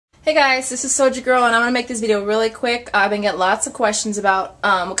Hey guys, this is Soldier Girl and I'm going to make this video really quick. I've been getting lots of questions about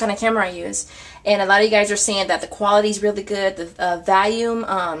what kind of camera I use, and a lot of you guys are saying that the quality is really good, the volume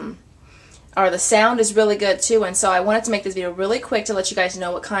or the sound is really good too, and so I wanted to make this video really quick to let you guys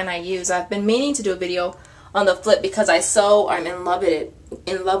know what kind I use. I've been meaning to do a video on the flip because I'm in love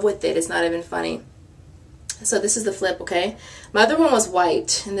with it. It's not even funny. So this is the flip, okay? My other one was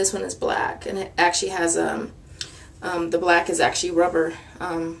white and this one is black, and it actually has the black is actually rubber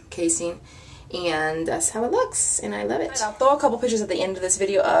casing, and that's how it looks, and I love it. I'll throw a couple pictures at the end of this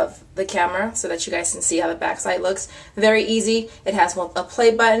video of the camera so that you guys can see how the backside looks. Very easy. It has a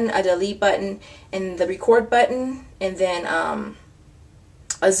play button, a delete button, and the record button, and then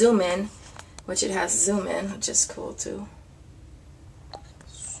a zoom in, which it has zoom in, which is cool too.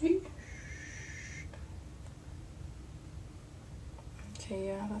 See? Okay,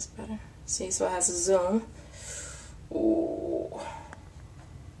 yeah, that's better. See, so it has a zoom. Ooh.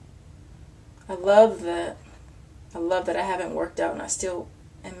 I love that. I love that I haven't worked out and I still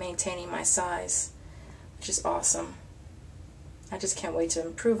am maintaining my size, which is awesome. I just can't wait to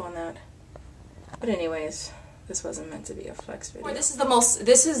improve on that. But anyways, this wasn't meant to be a flex video. This is the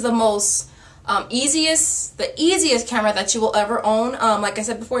most easiest camera that you will ever own. Like I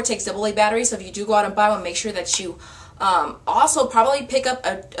said before, it takes AA batteries, so if you do go out and buy one, make sure that you also probably pick up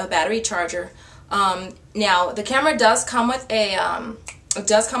a battery charger. Now the camera does come with a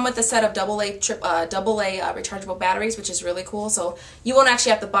set of AA rechargeable batteries, which is really cool. So you won't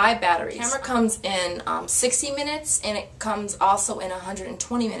actually have to buy batteries. The camera comes in 60 minutes, and it comes also in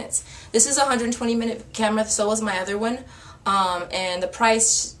 120 minutes. This is a 120-minute camera, so was my other one, and the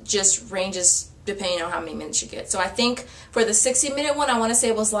price just ranges depending on how many minutes you get. So I think for the 60-minute one, I want to say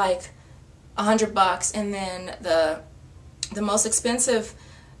it was like $100, and then the most expensive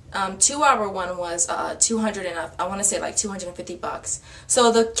 2-hour one was 200 and I want to say like $250. So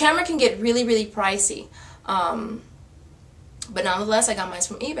the camera can get really pricey, but nonetheless I got mine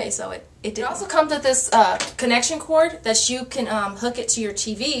from eBay, so it also comes with this connection cord that you can hook it to your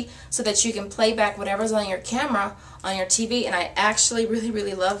TV so that you can play back whatever's on your camera on your TV, and I actually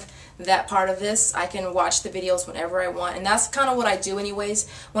really love that part of this. I can watch the videos whenever I want, and that's kind of what I do anyways.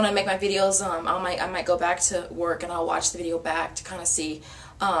 When I make my videos, I might go back to work and I'll watch the video back to kind of see,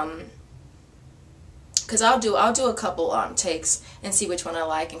 because I'll do a couple takes and see which one I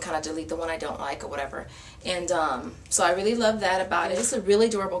like and kind of delete the one I don't like or whatever. And so I really love that about it. It's a really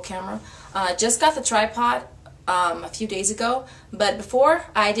durable camera. Just got the tripod a few days ago, but before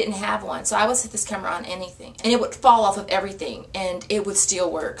I didn't have one, so I would set this camera on anything and it would fall off of everything and it would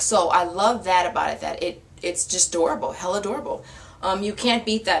still work. So I love that about it, that it's just durable, hella durable. You can't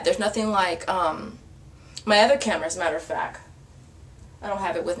beat that. There's nothing like my other camera, as a matter of fact. I don't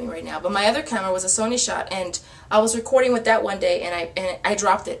have it with me right now, but my other camera was a Sony shot, and I was recording with that one day, and I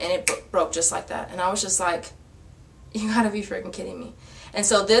dropped it, and it broke just like that, and I was just like, you gotta be freaking kidding me. And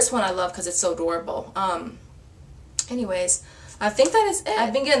so this one I love because it's so durable. Anyways, I think that is it.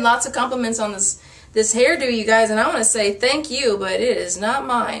 I've been getting lots of compliments on this hairdo, you guys, and I want to say thank you, but it is not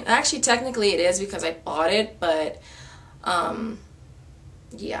mine. Actually, technically it is because I bought it, but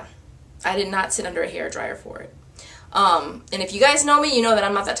yeah, I did not sit under a hairdryer for it. And if you guys know me, you know that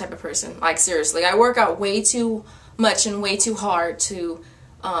I'm not that type of person. Like, seriously, I work out way too much and way too hard to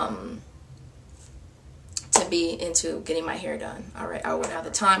be into getting my hair done. Alright, I wouldn't have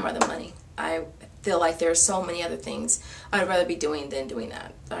the time or the money. I feel like there's so many other things I'd rather be doing than doing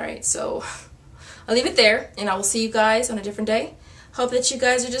that. Alright, so I'll leave it there, and I will see you guys on a different day. Hope that you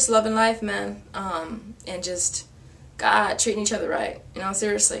guys are just loving life, man, and just, God, treating each other right. You know,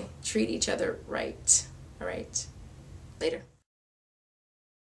 seriously, treat each other right. Alright. Later.